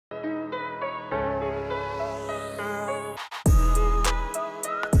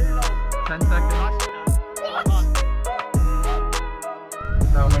10 seconds.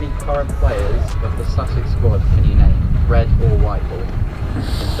 How many current players of the Sussex squad can you name? Red or white ball? In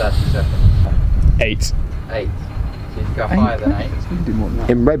 30 seconds. 8. 8. So you can go higher than 8. We can do more than that.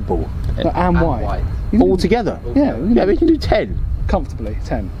 In red ball? And white. All together? Yeah, we can do 10. Comfortably,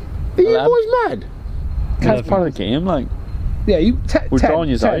 10. Are you boys mad? That's part of the game, like. Yeah, we're 10, drawing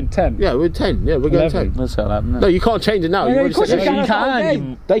you 10. Yeah, we're 10. Yeah, we're going 10. Let's say 11. No, you can't change it now. No, You've already said you it.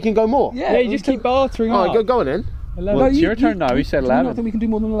 can. They can go more. Yeah, you just keep bartering on. Alright, go on then. 11. Well, it's your turn now. You said 11. I think we can do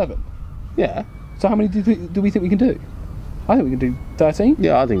more than 11. Yeah. So how many do we think we can do? I think we can do 13.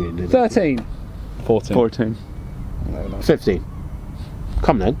 Yeah, I think we can do 13. 14. 15.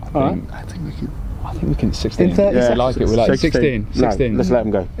 Come then. I think we can 16. In 30 yeah, seconds. like it. We like 16. No, let's let them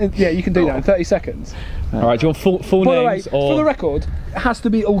go. Yeah, you can do that in 30 seconds. Alright, do you want full By the names way, or... for the record, it has to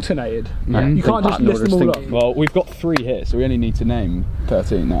be alternated. You can't just list them all up. Well, we've got 3 here, so we only need to name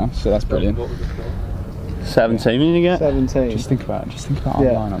 13 now, so that's brilliant. 17 you get? 17. Just think about our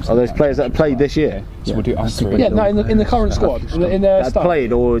lineups. Are those players that have played this year? So we'll do us 3. Yeah, no, in the current squad, in the That start.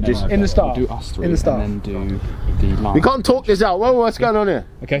 played or just... In the start. We'll do us 3 in the start. and then do the line. We can't talk this out. Whoa, what's going on here?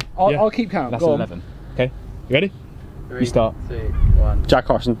 Okay. I'll keep count. That's Go 11. Okay. You ready? 3, You start. 2, 1. Jack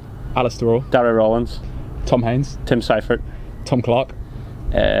Carson, Alistair Raw, Delray Rawlins, Tom Haynes, Tim Seifert, Tom Clark,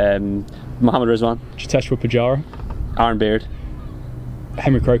 Mohammed Rizwan, Chiteshwar Pujara, Aaron Beard,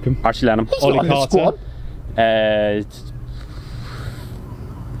 Henry Crocombe, Archie Lenham, Ollie not in the Carter. squad.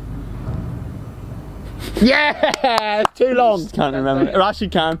 Yeah, too long. Can't remember.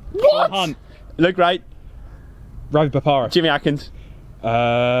 Rashid Khan, What? Hunt, Luke Wright, Ravi Bapara. Jimmy Atkins.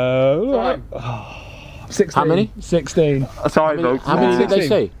 16. How many? 16. Sorry, folks. How many did they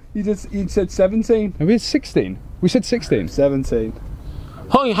say? You said 17. No, we had 16. We said 16. 17.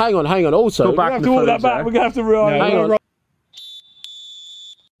 Hang on. Also, Go back We're in going to the walk that photos back. there. We're going to have to run. No,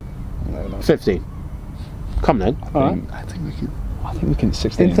 hang on. 15. Come then. I think we can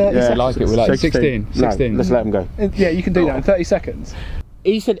 16. In 30 yeah, seconds. like it. We like 16. No, 16. let's let them go. Yeah, you can do that in 30 seconds.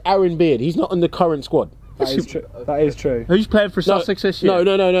 He said Aaron Beard. He's not in the current squad. That is true. That is true. Who's played for Sussex this year?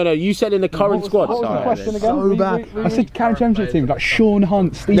 No. You said in the current squad. What was the question again? So bad. I said Carriage Championship team, like Sean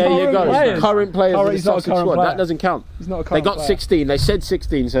Hunt, Steve. There you go. players. Current players Oh, of the he's not a Sussex current squad. player. That doesn't count. He's not a They current got player. 16. They said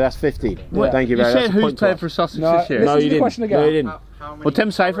 16, so that's 15. Yeah. Thank you You very much. said who's played for Sussex this year? No, Listen you to the didn't. question again. No, you didn't. How many Well, Tim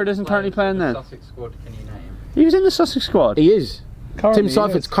Seifert isn't currently players playing of the then. Sussex squad can you name? He was in the Sussex squad. He is. Currently, Tim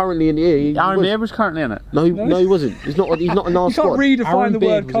Seifert's currently in the year. Aaron Beard was currently in it. No, he wasn't. He's not in our You can't squad. redefine Aaron the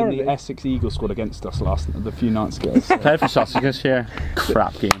Beard word was in currently. the Essex Eagle squad against us the few nights ago. So. Played for Sussex this year.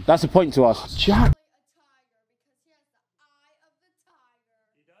 Crap game. That's a point to us. Jack.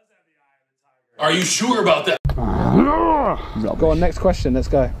 Are you sure about that? Go on, next question. Let's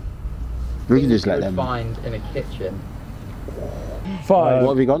go. We can just let Would them. find in a kitchen. 5. What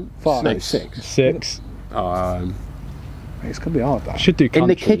have we gone? 5. No, 6. 6. It's gonna be hard. That. Should do In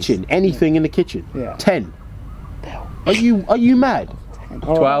the countries. kitchen. Anything in the kitchen. Yeah. 10. Are you mad?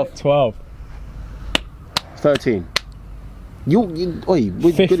 12. 12. 13. We're good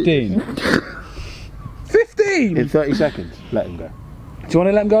at 15. this. 15. In 30 seconds. Let him go. Do you want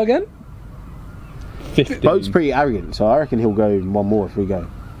to let him go again? 15. Boat's pretty arrogant, so I reckon he'll go one more if we go.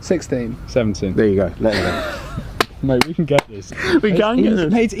 16. 17. There you go. Let him go. Mate, we can get this. We can get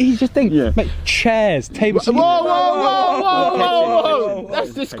this. Mate, it's just think. Yeah. Mate, chairs, tables. Whoa!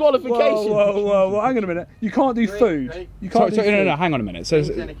 That's disqualification. Whoa, hang on a minute. You can't do food. You can't Sorry, do food. no, hang on a minute. So,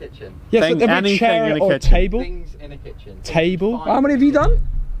 Things in a kitchen. yes, Thing- so every anything chair in a or kitchen. table. Things in a kitchen. Table? Find- How many have you done?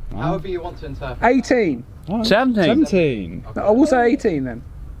 However you want to interpret. 18. Oh, 17. 17. I will say 18 then.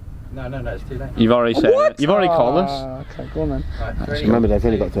 No, it's too late. You've already said What? it. You've already called us. Okay, go on then. Right, 3, Remember, they've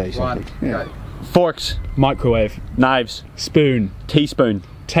only got 30 2, 1, seconds. Yeah. go. Forks, Microwave. knives, Spoon. teaspoon,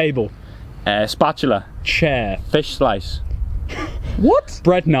 Table. spatula, Chair. fish slice, What?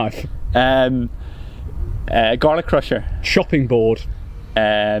 Bread knife. garlic crusher, Chopping board.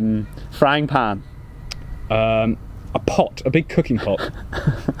 frying pan, A pot. A big cooking pot.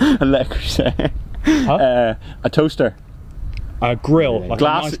 a lecture, Huh? a toaster, A grill. Like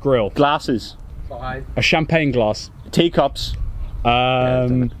Glass- a nice grill. glasses, 5, A champagne glass. teacups,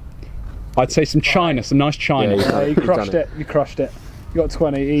 I'd say some china. Some nice china. Yeah, You You've crushed done it. You crushed it. You got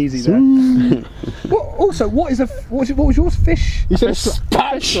 20 easy there. What was yours? Fish? You said a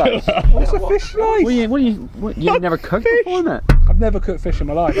spatula. What's a fish like? You've never cooked before, mate? I've never cooked fish in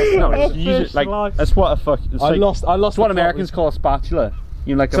my life. That's No, not- just use it like that's what a fuck. It's I like, lost That's what the Americans call a spatula.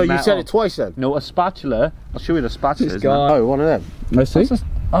 You know, like So a you metal. said it twice then? No, a spatula. I'll show you the spatula. This isn't it? guy- Oh, one of them. Let's see.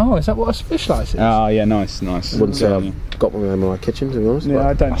 Oh, is that what a fish slice is? Ah, yeah, nice. Wouldn't say I've got one of them in my kitchen, to be honest. yeah,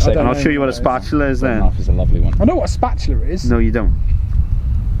 I don't. say- I don't I'll know show you what a spatula is Bread then. knife is a lovely one. I know what a spatula is. No, you don't.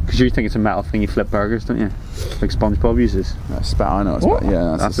 Because you think it's a metal thing you flip burgers, don't you? Like SpongeBob uses. That's I know it's What?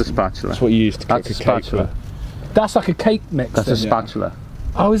 yeah, That's a spatula. That's what you use to cook That's a a cake spatula. with. That's like a cake mix. That's a then. spatula.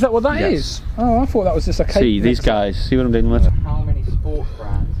 Oh, is that what that is? Yes. Oh, I thought that was just a cake See, these mixer. guys, see what I'm dealing with? How many sport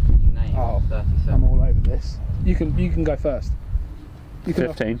brands can you name Oh, in 30 I'm seconds? all over this. You can go first. You can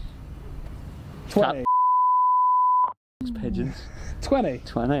 15. 20. Pigeons. 20.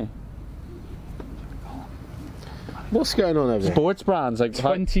 20. What's going on over there? Sports brands like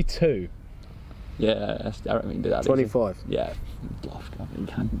 22. Yeah, I reckon we can do that. 25. Yeah.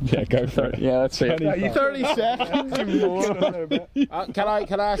 Yeah, go for it. Yeah, that's it. No, you 30 seconds. killed us there a bit. Can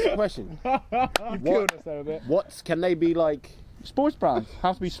I ask a question? You've killed us there a bit. Can they be like? Sports brands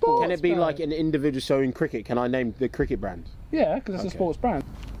have to be sports. Can it be brand. like an individual? So in cricket, can I name the cricket brand? Yeah, because it's a sports brand.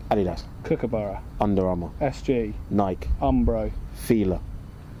 Adidas, Kookaburra, Under Armour, SG, Nike, Umbro, Fila,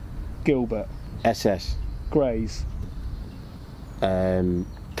 Gilbert, SS, Grays,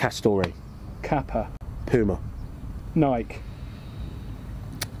 Castore, Kappa, Puma, Nike,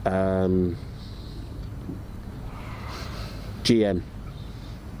 GM,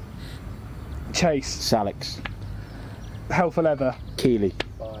 Chase, Salix, Hell for Leather, Keeley.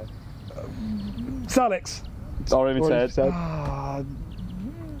 Salix. It's already been said. Ah,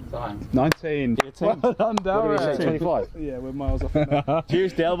 Time. 19. Well done, What did we say? Delray. 25. yeah, we're miles off. Now.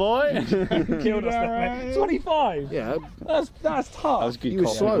 Cheers, Del Boy. Killed us there, mate. 25. Yeah. That's tough. That was good You were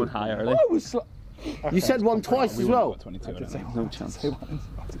call. slow. Going high early. I was. You said one twice as well. 22. No chance.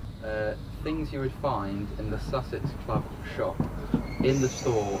 Things you would find in the Sussex Club shop, in the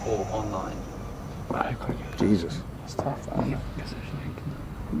store or online. Jesus. It's tough.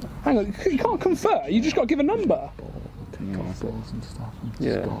 Hang on, you can't confer. You just got to give a number.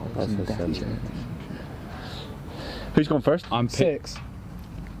 Yeah. That's what I said. Who's going first? I'm 6,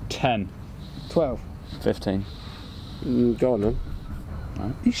 10. 12. 15. Go on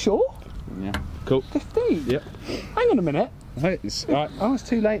then. You sure? Yeah. Cool. 15. Yep. Hang on a minute. Right, it's, right. Oh, it's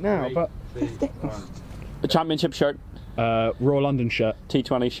too late now. 3, But 2, 1. A championship shirt. Raw London shirt.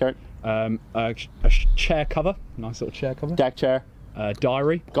 T20 shirt. A chair cover. Nice little chair cover. Deck chair.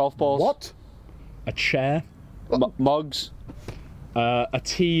 Diary. Golf balls. What? A chair. Mugs. A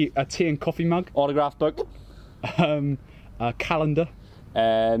tea and coffee mug. Autograph book. A calendar.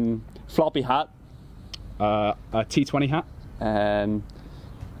 Floppy hat. A T20 hat.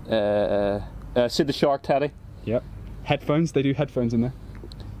 Sid the Shark Teddy. Yep. Headphones. They do headphones in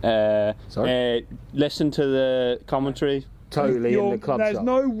there. Listen to the commentary. Totally in the club There's shop.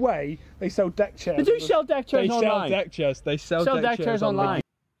 no way they sell deck chairs. They do sell deck chairs They online. sell deck chairs. They sell Sell deck chairs online.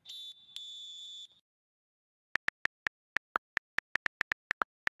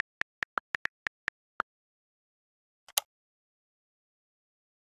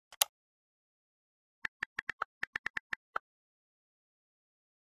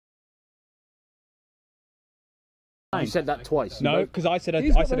 You said that twice. No, because I said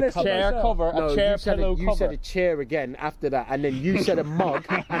He's got a the list. cover. Chair cover. No, A chair you said pillow you cover. said a chair again after that, and then you said a mug,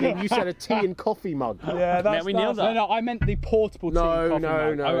 and then you said a tea and coffee mug. Yeah, that's we nailed No, I meant the portable tea No, and coffee no,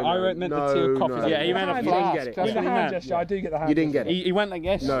 mug. no, I meant the tea and coffee. no. Yeah, he meant a You flask. didn't get it. That's With what the he hand meant. gesture, I do get the hand You didn't gesture. get it. He went like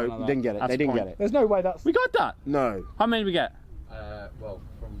this. No, you didn't get it. That's They didn't the get point. it. There's no way that's. We got that. No. How many did we get? Well,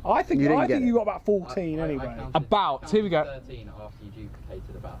 from I think You didn't get it. you got about 14 I anyway. counted- About. Here we go. 13 after you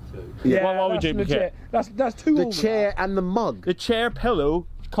duplicated about 2. Yeah, What we that's duplicate? legit. That's too The all chair and the mug. The chair pillow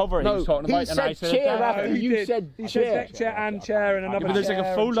cover he No, was talking he about. said and I said chair deck. after He you did. said He chair. said deck chair and chair and another But there's like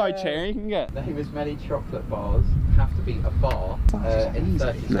chair a full and light chair you can get. Name as many chocolate bars have to be a bar in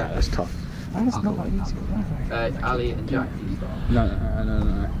 30 No, that's seconds. tough. That's not easy. Ali and Jack, you start.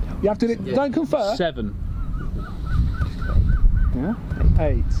 No. You have to don't confer. 7. Yeah.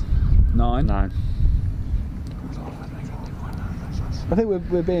 8. 9. 9. I think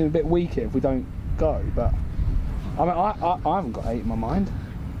we're being a bit weak here if we don't go, but I mean I haven't got 8 in my mind.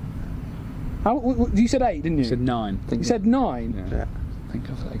 How, you said 8, didn't you? You said 9. You said 9. Yeah. Think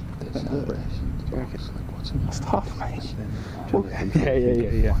of like this. That's tough, mate.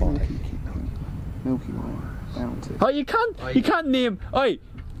 Yeah. Milky Way, Bounty. Oh, you can't name. Oi,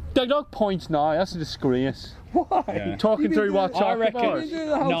 they got points now. That's a disgrace. Why? Yeah. Talking You've been through doing what it- I chocolate reckon bars. You've been doing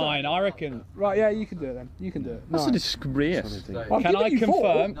it the whole 9. I reckon. Right, yeah, you can do it then. You can do it. That's a 9. disgrace. I've Can I given you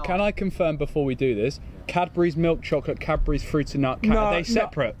 4. confirm? Can I confirm before we do this? Cadbury's milk chocolate, Cadbury's fruit and nut. No, Are they no.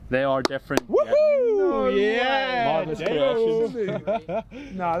 separate? They are different. Woohoo! Yeah. Marvellous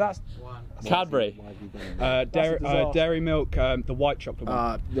creations. No, that's Cadbury. Dairy milk, the white chocolate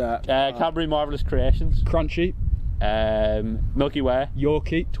one. Cadbury Marvellous Creations. Crunchy, Milky Way.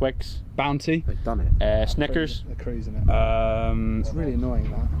 Yorkie, Twix. Bounty. They've done it. Snickers. they're cruising it. It's really annoying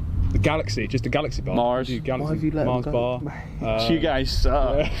that. The Galaxy, just a Galaxy bar. Mars. Do Galaxy, Why have you let Mars them bar. You guys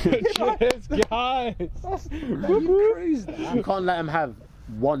suck. Cheers, guys. You cruise that. You can't let them have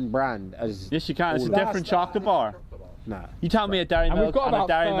one brand as. Yes, you can. It's a That's different that. chocolate bar. Nah. You tell me a Dairy And we've Milk got and a about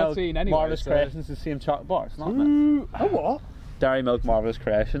Dairy Milk 13 anyway, Marvellous so- Creations is the same chocolate bar. It's not, mate. Oh, what? Dairy Milk Marvellous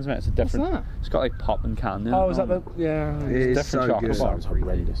Creations, mate. It's a different. that? It's got like pop and candy. in it, Oh, is that no? the. Yeah. It's a different chocolate bar. Sounds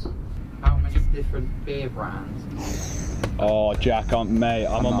horrendous. How many different beer brands? Oh, Jack, mate,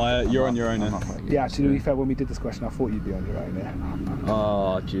 I'm on my. You're on your own then. Yeah, actually, to be fair, when we did this question, I thought you'd be on your own there.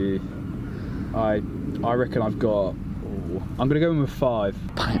 Oh, gee. I reckon I've got. Oh, I'm gonna go in with 5.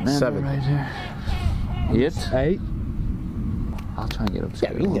 7. Right here. 8. 8. I'll try and get up.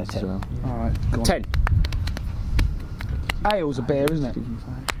 Yeah, we can get 10. Alright, go on. 10. Ale's a beer, isn't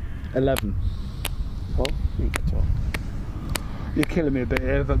it? 11. 12. You get 12. You're killing me a bit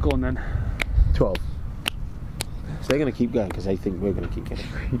here, but go on then. 12. So they're going to keep going because they think we're going to keep getting.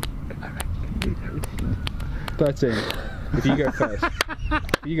 13. If you go first.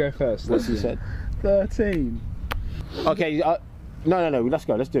 You go first. What's he said? 13. Okay, no, let's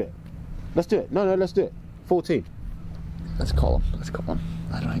go. Let's do it. Let's do it. No, let's do it. 14. Let's call him. Let's call him.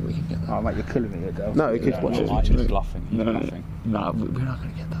 I don't think we can get that. Oh, mate, you're killing me here, Del. No, it could watch He's bluffing. He's bluffing. No, we're not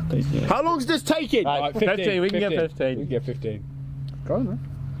going to get that. Big. How long's this taking? Right, 15, we can get 15. We can get 15. Go on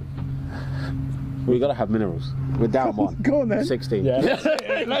then. We got to have minerals. We're down 1. Go on then. 16. Yeah,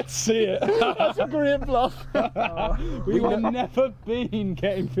 let's see it. That's a great bluff. We will never been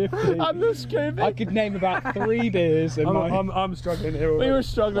getting 15. I'm just kidding. I could name about 3 beers and I'm struggling here. We were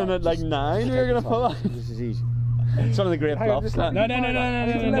struggling at like 9. We were going to pull out. This is easy. It's one of the great Hang on, bluffs. just that. No.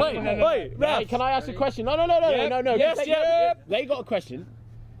 Wait, Hey, can I ask a question? No. Yes, yep. They got a question.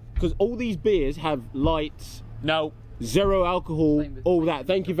 Because all these beers have lights, No. 0 alcohol, all that.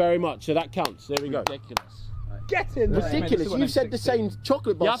 Thank you very much. So that counts. There we go. Ridiculous. Get in there. Ridiculous. You said the same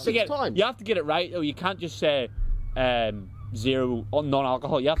chocolate bar You have to 6 get. times. You have to get it right, though. You can't just say 0 or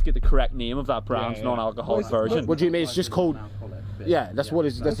non-alcohol. You have to get the correct name of that brand's Yeah. non-alcoholic version. What do you mean? It's just called. Yeah, that's what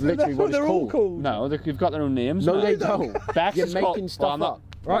is. That's literally what it's they're all called. called. No, you've got their own names. No, man. they don't. Beck's You're is called- making stuff well, I'm not- up.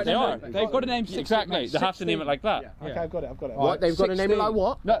 Right, They are. They've got a name. Exactly. They have to name it like that. Okay, I've got it. What? They've got to name it like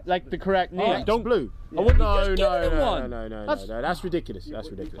what? No, like the correct name. Beck's Don't. Blue. I wouldn't No, just give them one. no. That's ridiculous.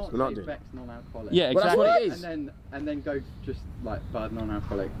 That's ridiculous. We're not doing it. Beck's non-alcoholic. Yeah, Well, that's exactly. what it is. And then go just like Bud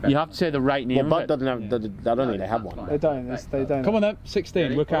non-alcoholic. You have to say the right name. Well, of Bud it. doesn't have. I don't think they have one. They don't. They don't. Come on then,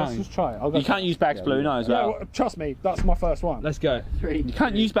 16. We're Let's counting. just try it. I'll go. You can't use Beck's Blue now as Yeah, well. well, trust me, that's my first one. Let's go. 3. You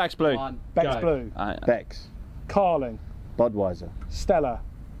can't use Beck's Blue. 1. Beck's Go. Blue, Beck's, Carling, Budweiser, Stella,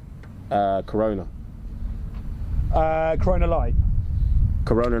 Corona, Corona Light,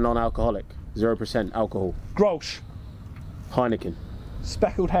 Corona non-alcoholic, 0% alcohol, Grolsch, Heineken,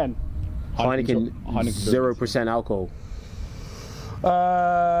 Speckled Hen, Heineken, Heineken's 0% alcohol.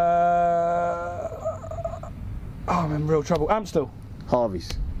 I'm in real trouble. Amstel. Harvey's.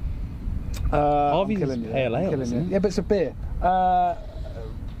 Harvey's I'm killing is you. pale ale, I'm killing isn't you. it? Yeah, but it's a beer.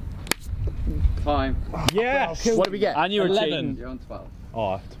 Time. Yes. What do we get? And you were 11. cheating. You're on 12.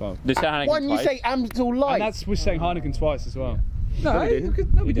 Oh, 12. They said Heineken Why didn't you twice. say Amstel Light? And that's we're saying Heineken twice as well. No, we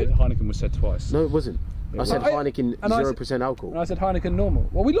didn't. no, we did. Heineken was said twice. No, it wasn't. I said Well, Heineken, and I said- 0% alcohol. And I said Heineken normal.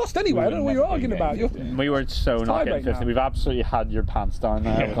 Well, we lost anyway. I don't know what you're arguing about. We were so not tie getting break 50. now. We've absolutely had your pants down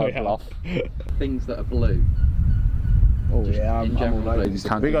there. Yeah, Without we have. bluff. Things that are blue. Oh yeah, in general, all over blue. this.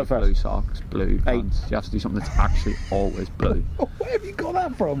 Can't We do go first. blue socks, blue 8. pants. You have to do something that's actually always blue. Where have you got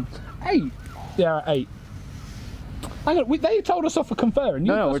that from? 8. Yeah, 8. Hang on, they told us off for conferring.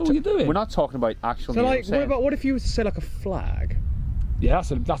 No, That's all you're doing. we're not talking about actual. So names, like, what if you were to say like a flag? Yeah,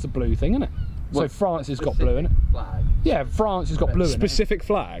 that's a blue thing, isn't it? So France has got blue in it. Flag. Yeah, France has got blue in it. Specific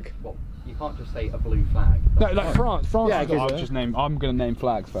flag? Well, you can't just say a blue flag. No, like France. Yeah, has got because blue. I'm going to name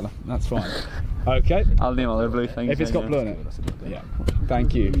flags, fella. That's fine. Okay. I'll name all the blue things. If it's got yeah. blue in it. Yeah.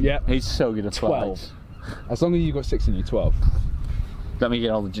 Thank you. Yeah. He's so good at 12. flags. As long as you've got 6 in you, 12. Let me get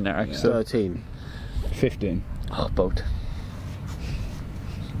all the generics. 13. 15. Oh, boat.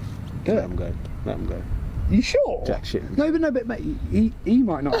 Let him go. Let him go. You sure? Jack shit. No, but mate, he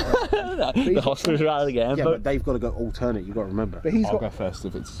might not. The hostil's right again. Yeah, but but they've got to go alternate. You've got to remember. But he's I'll got. go first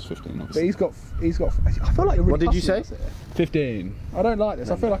if it's 15. But Obviously. he's got. I feel like you're really. What did you cussing say? us here. 15. I don't like this.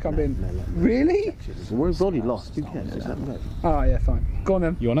 I feel like I'm being. no. Really? We've already lost. Who cares? Just let him go. Oh yeah, fine. Go on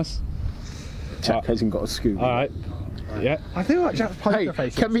then. You honest? Jack hasn't got a scoop. Alright. Yeah. I feel like Jack's Hey, poker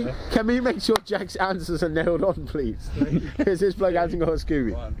face. can we make sure Jack's answers are nailed on, please? Because this bloke hasn't got a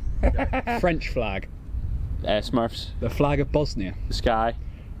Scooby. French flag. Smurfs, The flag of Bosnia. the sky,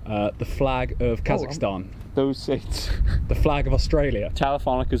 The flag of Kazakhstan. Those seats. The flag of Australia.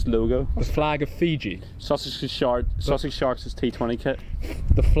 Telefonica's logo. The flag of Fiji. Sussex Sharks' T20 kit.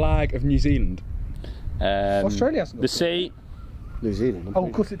 The flag of New Zealand. The Australia hasn't got sea. New Zealand. Oh,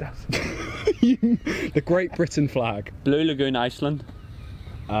 of course it does. The Great Britain flag. Blue Lagoon, Iceland.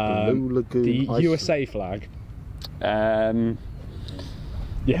 Blue Lagoon, The Iceland. USA flag. Yeah.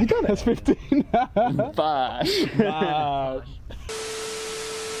 Have you done it? That's 15. Bash.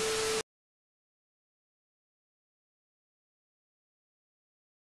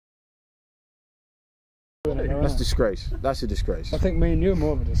 That's disgrace. That's a disgrace. I think me and you are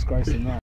more of a disgrace than that.